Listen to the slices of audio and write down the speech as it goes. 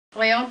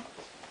Leon?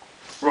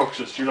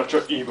 Roxas, you got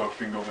your emo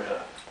thing over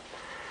here.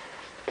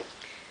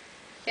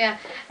 Yeah,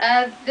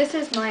 this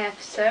is my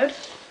episode.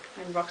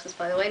 I'm Roxas,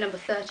 by the way, number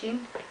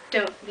 13.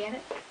 Don't forget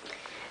it.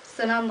 It's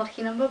an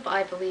unlucky number, but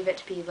I believe it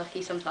to be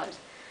lucky sometimes.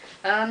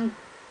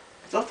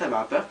 It's also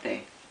my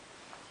birthday.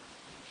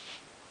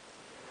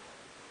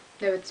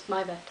 No, it's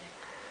my birthday.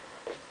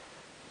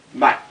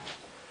 Mine.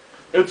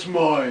 It's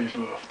my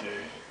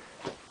birthday.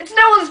 It's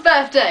no one's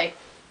birthday!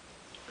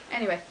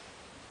 Anyway,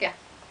 yeah.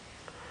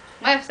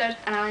 My episode,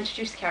 and I'll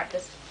introduce the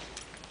characters.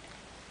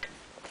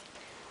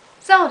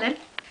 Xaldin,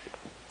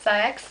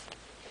 Saix,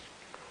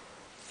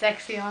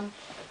 Zexion,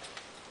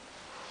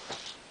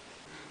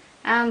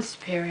 and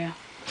Superior.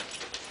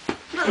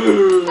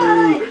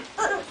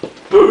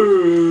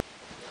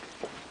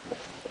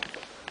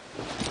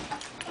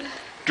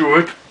 Do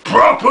it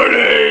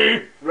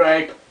properly!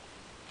 Right.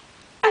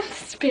 And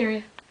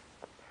Superior.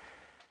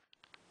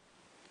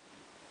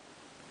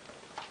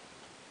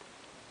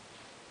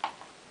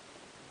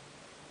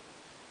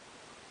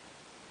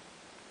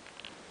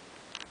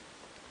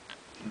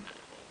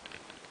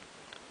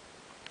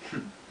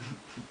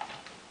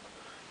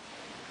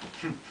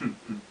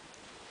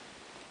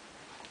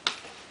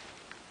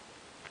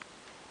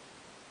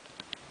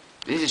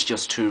 This is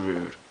just too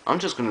rude. I'm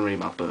just gonna read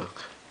my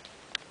book.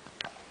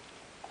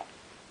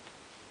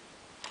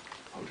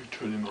 How do you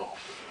turn him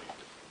off?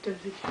 Don't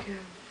think you can.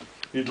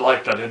 He'd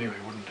like that anyway,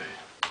 wouldn't he?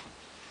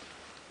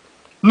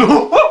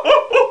 No!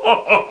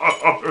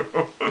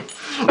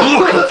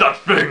 Look at that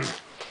thing!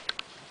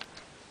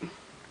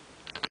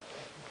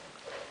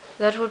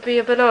 That would be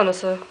a banana,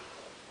 sir.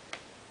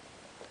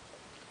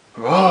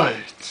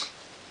 Right.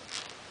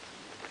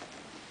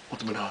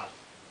 What's a banana?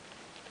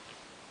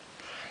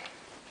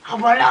 A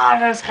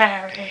banana's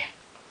Harry.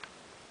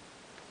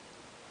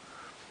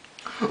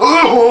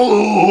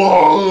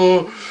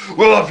 Oh,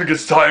 well, I think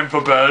it's time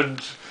for bed.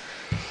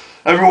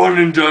 Everyone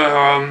in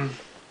their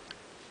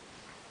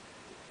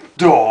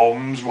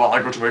dorms while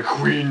I go to my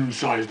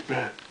queen-sized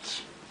bed.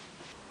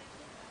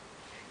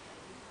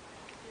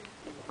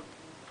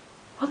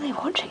 What are they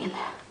watching in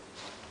there?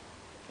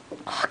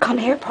 Oh, I can't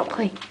hear it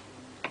properly.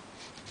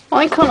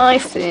 Why can't I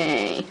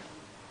see?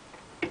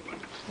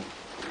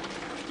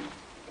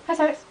 Hi,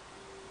 Saix.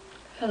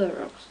 Hello,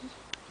 Roxas.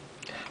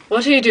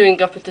 What are you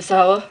doing up at this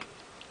hour?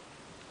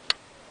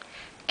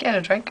 Get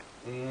a drink.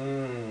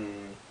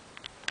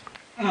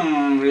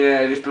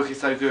 Yeah, this book is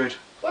so good.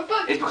 What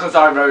book? It's because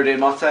I wrote it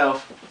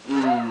myself.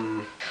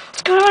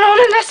 What's going on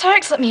in there,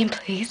 Saix? Let me in,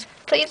 please.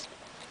 Please.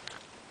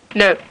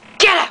 No.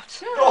 Get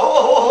out!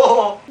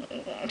 Oh!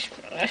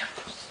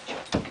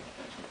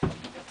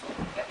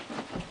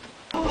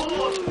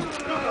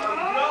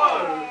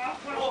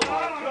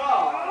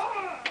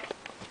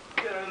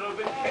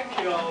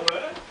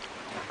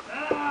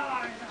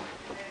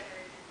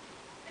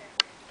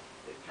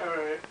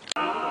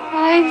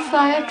 Hi,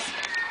 Saix.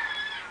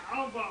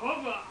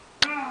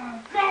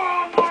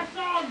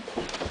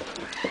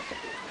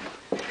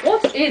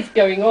 What is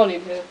going on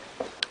in here?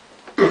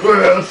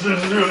 This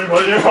is really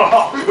my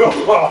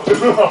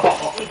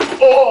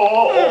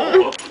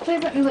Oh!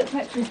 Please let me look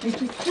at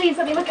please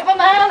let me look at my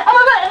man. I'm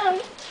a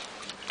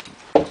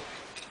man.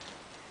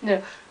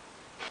 No.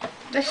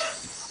 This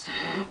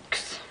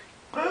sucks.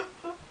 I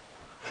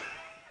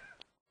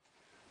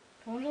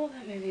wonder what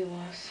that movie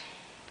was.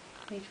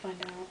 I need to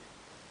find out.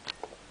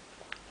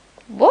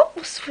 What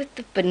was with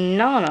the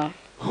banana?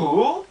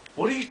 Who?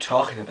 What are you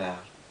talking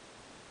about?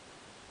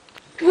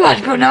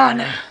 What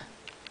banana?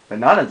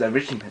 Bananas are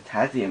rich in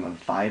potassium and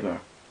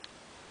fiber.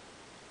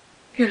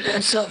 You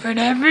learn something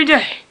every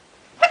day.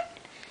 What?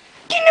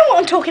 You know what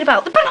I'm talking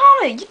about. The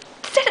banana. You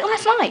said it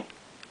last night.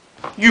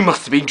 You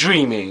must have been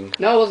dreaming.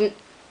 No, I wasn't.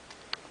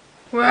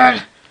 Well,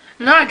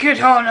 like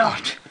it or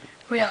not,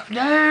 we have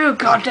no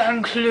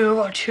goddamn clue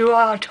what you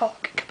are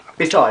talking about.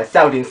 Besides,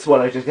 Xaldin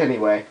swallowed it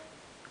anyway.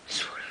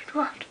 Swallowed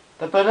what?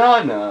 The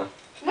banana.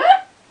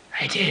 What?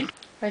 I did.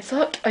 I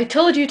thought I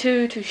told you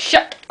to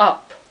shut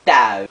up.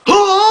 No.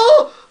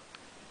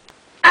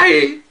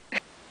 Hey!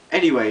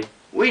 Anyway,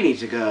 we need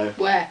to go.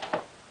 Where?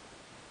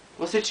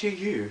 What's it to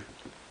you?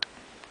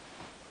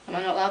 Am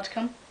I not allowed to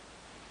come?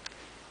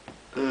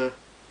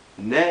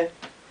 No.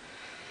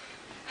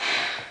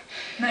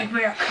 Make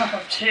me a cup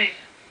of tea.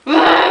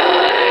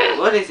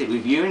 What is it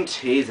with you and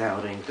tea,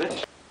 Xaldin?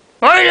 Good.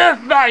 I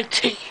love my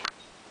tea.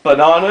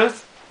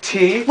 Bananas?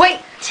 Tea? Wait.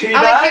 Tea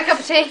I'll bags? make you a cup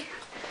of tea.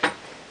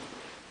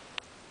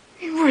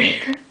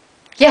 Really?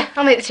 Yeah,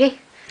 I'll make the tea.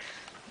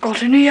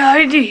 Got any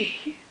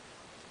ID?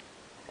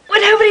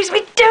 Well,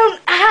 we don't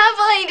have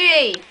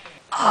ID.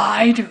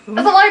 I do.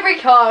 There's a library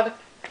card.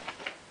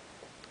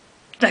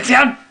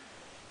 Zexion!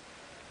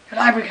 Your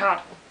library card.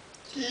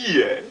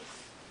 Yes.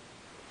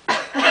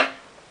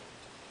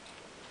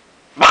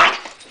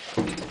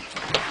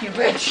 You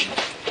bitch.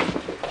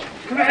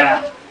 Come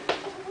here.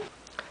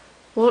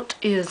 What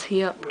is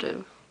he up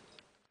to?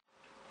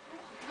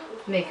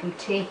 Make him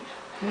tea.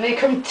 Make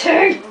him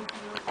tea.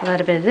 A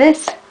little bit of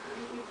this.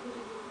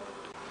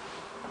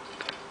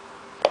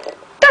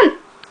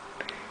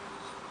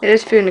 It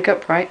is food in a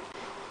cup, right?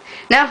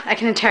 Now I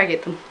can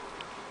interrogate them.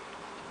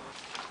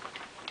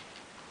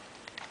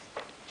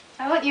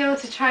 I want you all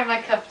to try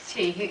my cup of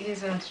tea. Who's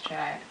going to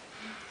try it?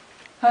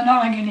 I'm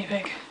not a guinea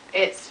pig.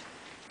 It's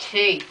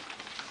tea.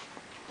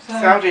 So,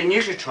 Xaldin, you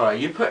should try.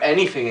 You put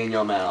anything in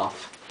your mouth.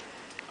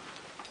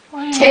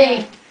 well,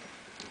 Tea.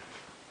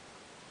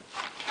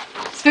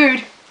 It's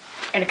food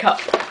in a cup.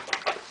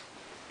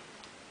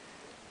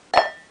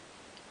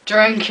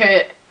 Drink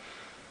it.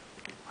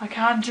 I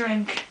can't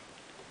drink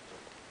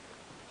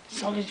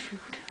solid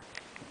food.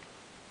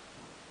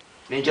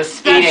 Then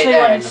just eat it Especially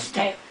when then. it's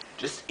stale.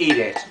 Just eat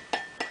it.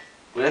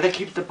 Whatever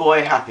keeps the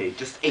boy happy,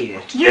 just eat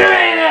it. You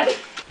ate it!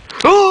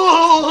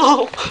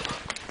 Oh!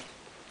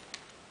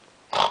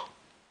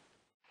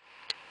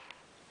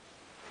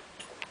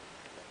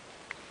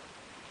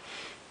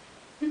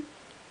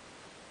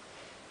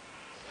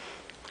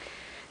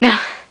 Now,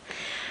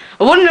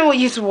 I want to know what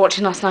you were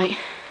watching last night.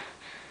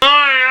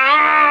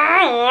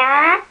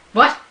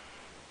 What?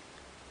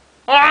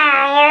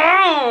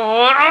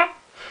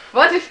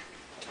 What?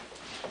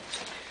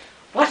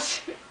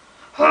 What?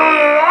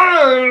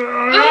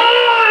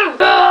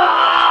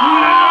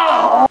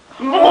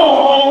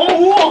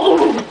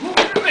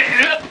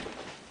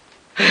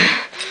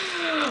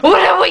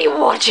 What were you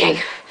watching?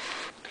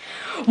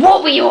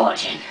 What were you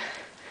watching?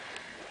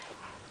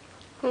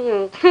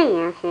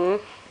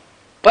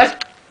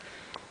 What?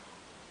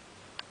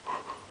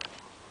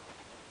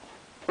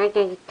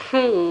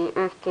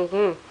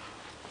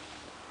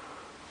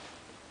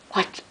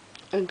 What?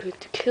 I'm going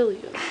to kill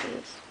you after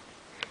this.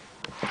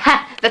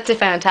 Ha! That's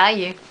if I untie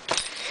you.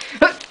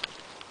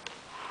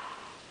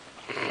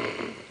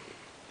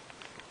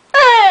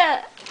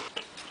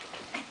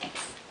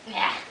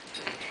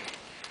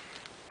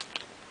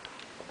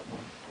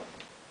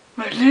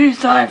 At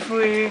least I'm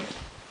free.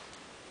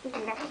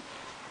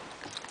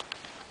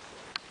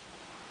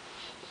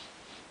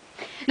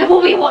 Now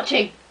what were you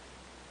watching?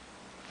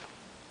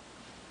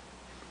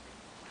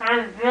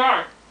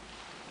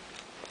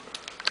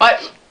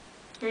 What?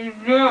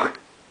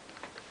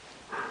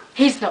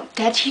 He's not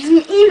dead, he's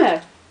an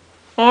emo.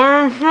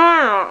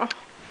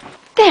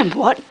 Then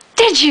what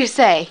did you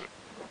say?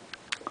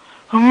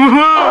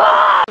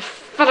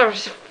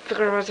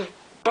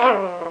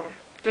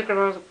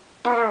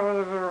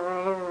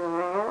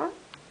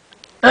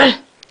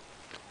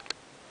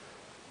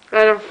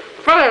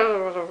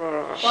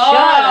 Shut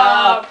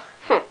up!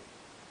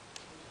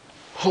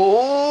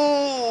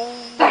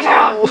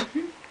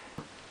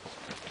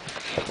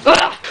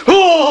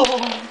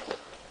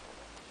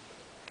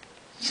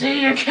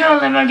 See, you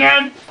killed him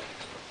again.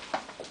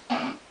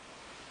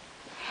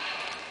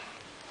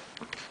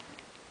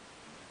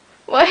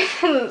 Why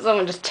doesn't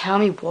someone just tell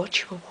me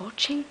what you were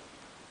watching?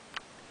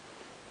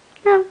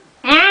 No.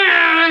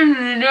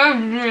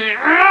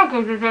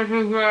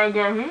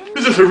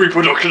 Is this a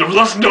reproduction of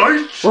last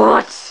night?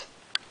 What?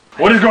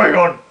 What is going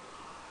on?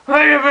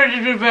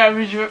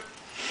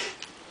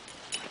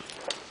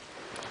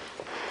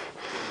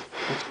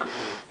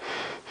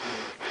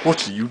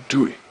 What are you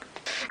doing?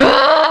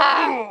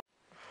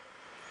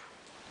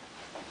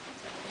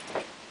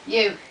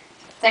 You,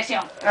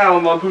 Zexion, Ow,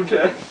 my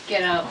puta.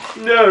 get up.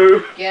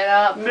 No. Get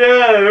up.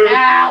 No.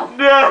 Ow!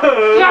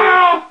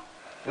 No.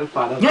 No.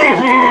 Father.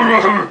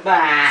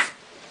 Bah.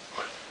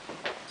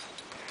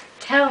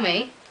 Tell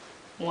me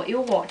what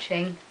you were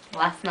watching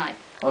last night.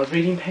 I was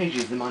reading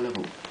pages in my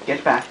novel.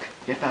 Get back.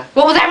 Get back.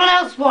 What was everyone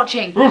else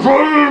watching?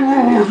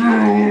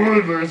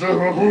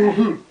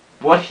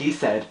 What he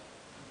said.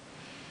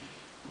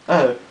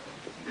 Oh.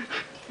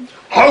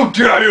 How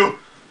dare you!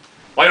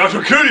 I ought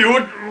to kill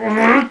you!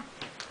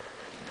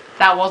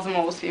 That wasn't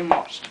what was being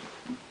watched.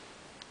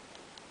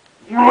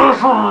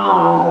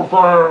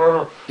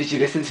 Did you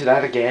listen to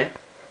that again?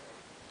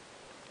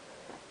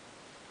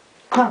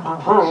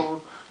 Kingdom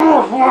Hearts!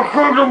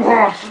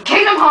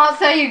 Kingdom Hearts,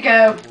 there you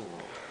go.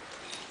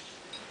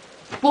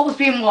 What was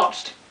being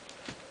watched?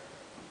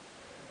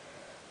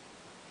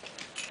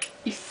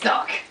 You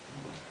suck.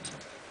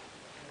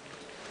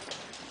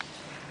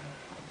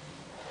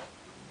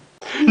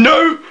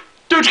 No!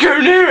 Don't go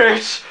near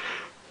it!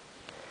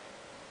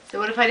 So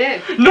what if I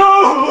did?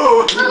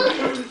 No!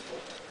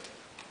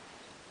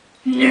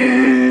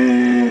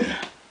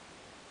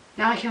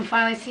 Now I can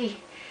finally see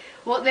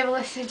what they were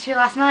listening to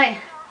last night.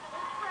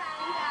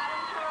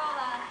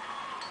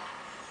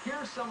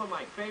 Here's some of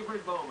my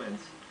favorite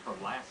moments from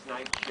last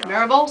night's show.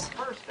 Mirrorballs?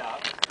 First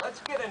up, let's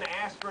get an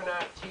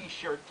astronaut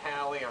t-shirt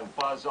tally on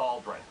Buzz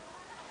Aldrin.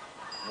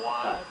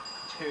 1,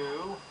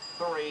 2,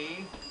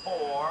 3,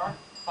 4,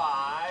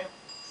 5,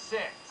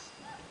 6.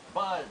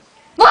 Buzz.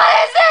 What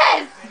is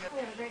this?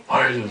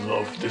 I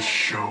love this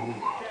show.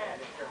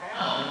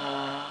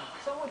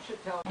 Someone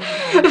should tell me.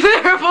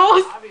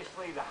 Mirrorballs?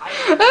 Obviously, the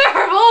height of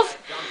Mirrorballs? the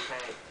jump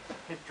tank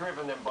has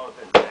driven them both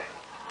insane.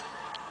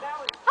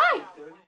 Now it's Hi.